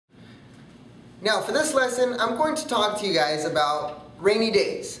Now for this lesson, I'm going to talk to you guys about rainy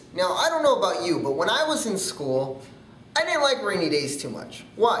days. Now I don't know about you, but when I was in school, I didn't like rainy days too much.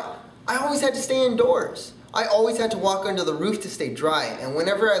 Why? I always had to stay indoors. I always had to walk under the roof to stay dry, and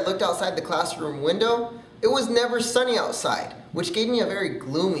whenever I looked outside the classroom window, it was never sunny outside, which gave me a very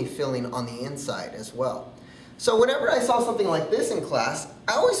gloomy feeling on the inside as well. So whenever I saw something like this in class,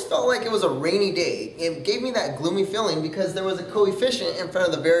 I always felt like it was a rainy day. It gave me that gloomy feeling because there was a coefficient in front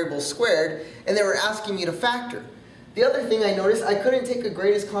of the variable squared and they were asking me to factor. The other thing I noticed, I couldn't take a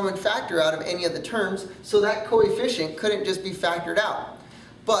greatest common factor out of any of the terms, so that coefficient couldn't just be factored out.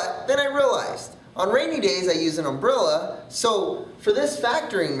 But then I realized, on rainy days I use an umbrella, so for this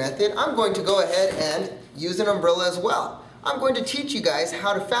factoring method, I'm going to go ahead and use an umbrella as well. I'm going to teach you guys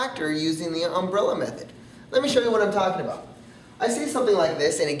how to factor using the umbrella method. Let me show you what I'm talking about. I see something like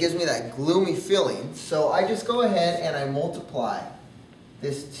this and it gives me that gloomy feeling, so I just go ahead and I multiply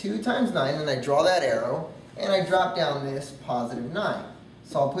this 2 times 9, and I draw that arrow, and I drop down this positive 9.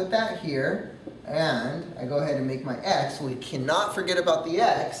 So I'll put that here, and I go ahead and make my x. We cannot forget about the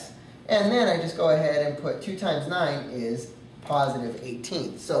x, and then I just go ahead and put 2 times 9 is positive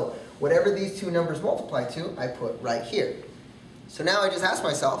 18. So whatever these two numbers multiply to, I put right here. So now I just ask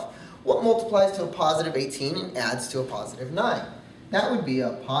myself, what multiplies to a positive 18 and adds to a positive 9? That would be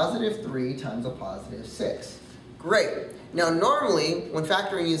a positive 3 times a positive 6. Great. Now normally, when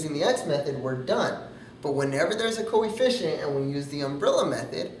factoring using the x method, we're done. But whenever there's a coefficient and we use the umbrella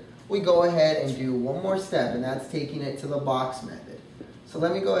method, we go ahead and do one more step, and that's taking it to the box method. So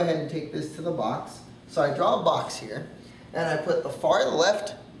let me go ahead and take this to the box. So I draw a box here, and I put the far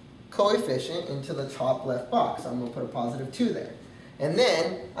left coefficient into the top left box. I'm going to put a positive 2 there. And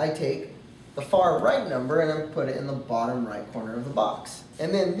then I take the far right number and I put it in the bottom right corner of the box.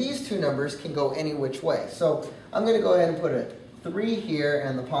 And then these two numbers can go any which way. So I'm going to go ahead and put a 3 here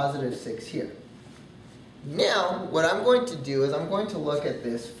and the positive 6 here. Now what I'm going to do is I'm going to look at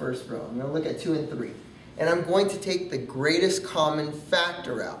this first row. I'm going to look at 2 and 3. And I'm going to take the greatest common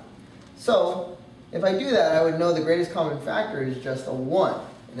factor out. So if I do that, I would know the greatest common factor is just a 1.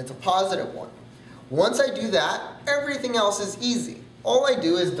 And it's a positive 1. Once I do that, everything else is easy. All I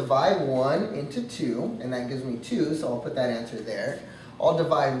do is divide 1 into 2, and that gives me 2, so I'll put that answer there. I'll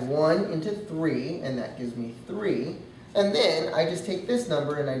divide 1 into 3, and that gives me 3. And then I just take this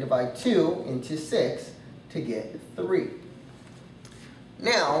number and I divide 2 into 6 to get 3.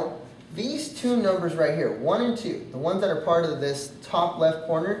 Now, these two numbers right here, 1 and 2, the ones that are part of this top left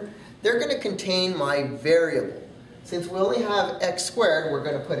corner, they're going to contain my variable. Since we only have x squared, we're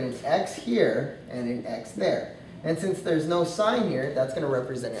going to put an x here and an x there. And since there's no sign here, that's going to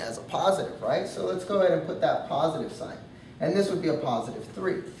represent it as a positive, right? So let's go ahead and put that positive sign. And this would be a positive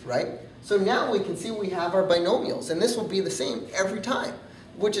 3, right? So now we can see we have our binomials, and this will be the same every time,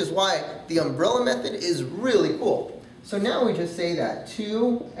 which is why the umbrella method is really cool. So now we just say that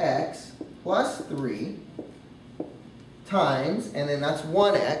 2x plus 3 times, and then that's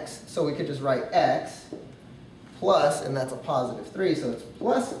 1x, so we could just write x plus, and that's a positive 3, so it's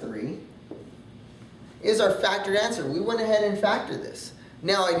plus 3, is our factored answer. We went ahead and factored this.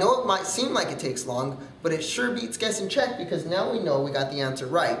 Now I know it might seem like it takes long, but it sure beats guess and check because now we know we got the answer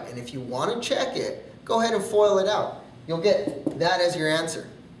right. And if you want to check it, go ahead and FOIL it out. You'll get that as your answer.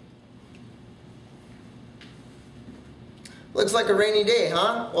 Looks like a rainy day,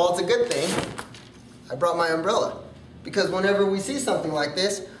 huh? Well, it's a good thing I brought my umbrella, because whenever we see something like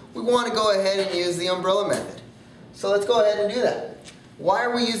this, we want to go ahead and use the umbrella method. So let's go ahead and do that. Why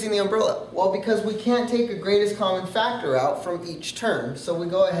are we using the umbrella? Well, because we can't take a greatest common factor out from each term, so we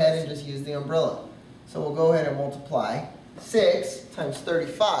go ahead and just use the umbrella. So we'll go ahead and multiply 6 times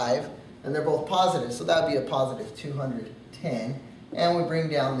 35, and they're both positive, so that would be a positive 210, and we bring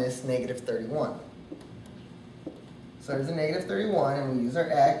down this negative 31. So there's a negative 31, and we use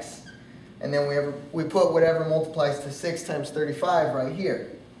our x, and then we put whatever multiplies to 6 times 35 right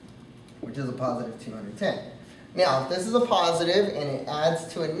here, which is a positive 210. Now, if this is a positive and it adds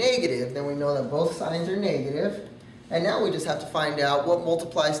to a negative, then we know that both signs are negative. And now we just have to find out what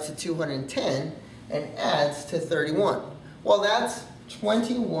multiplies to 210 and adds to 31. Well, that's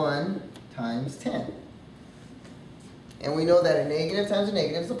 21 times 10. And we know that a negative times a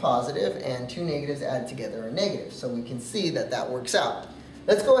negative is a positive, and two negatives added together are negative. So we can see that that works out.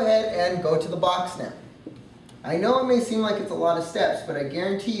 Let's go ahead and go to the box now. I know it may seem like it's a lot of steps, but I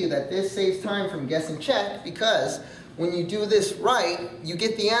guarantee you that this saves time from guess and check, because when you do this right, you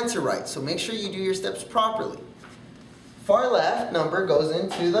get the answer right. So make sure you do your steps properly. Far left number goes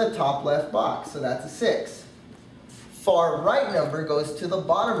into the top left box, so that's a 6. Far right number goes to the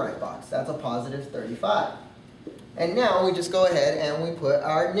bottom right box, that's a positive 35. And now we just go ahead and we put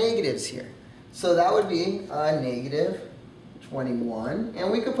our negatives here. So that would be a negative 21.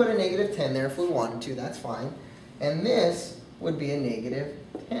 And we could put a negative 10 there if we wanted to. That's fine. And this would be a negative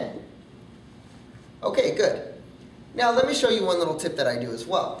 10. Okay, good. Now let me show you one little tip that I do as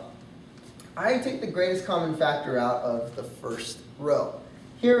well. I take the greatest common factor out of the first row.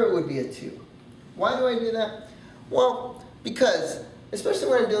 Here it would be a 2. Why do I do that? Well, because especially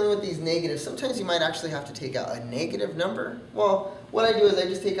when I'm dealing with these negatives, sometimes you might actually have to take out a negative number. Well, what I do is I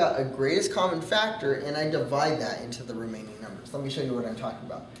just take out a greatest common factor and I divide that into the remaining numbers. Let me show you what I'm talking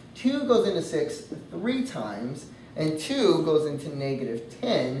about. 2 goes into 6 3 times, and 2 goes into negative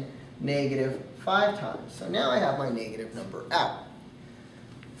 10 negative 5 times. So now I have my negative number out.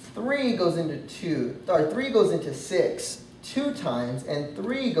 3 goes into 6 2 times, and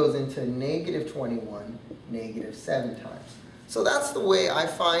 3 goes into negative 21 negative 7 times. So that's the way I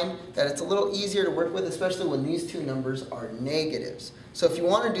find that it's a little easier to work with, especially when these two numbers are negatives. So if you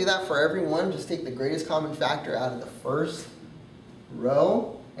want to do that for every one, just take the greatest common factor out of the first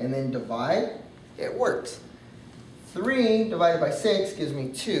row and then divide. It works. 3 divided by 6 gives me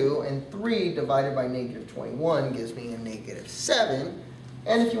 2, and 3 divided by negative 21 gives me a negative 7.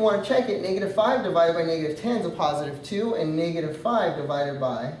 And if you want to check it, negative 5 divided by negative 10 is a positive 2, and negative 5 divided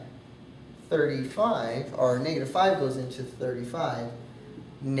by 35, or negative 5 goes into 35,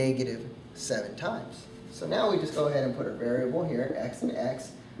 negative 7 times. So now we just go ahead and put a variable here, x and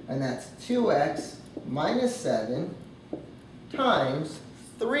x, and that's 2x minus 7 times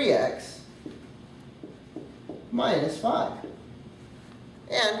 3x minus 5.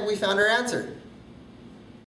 And we found our answer.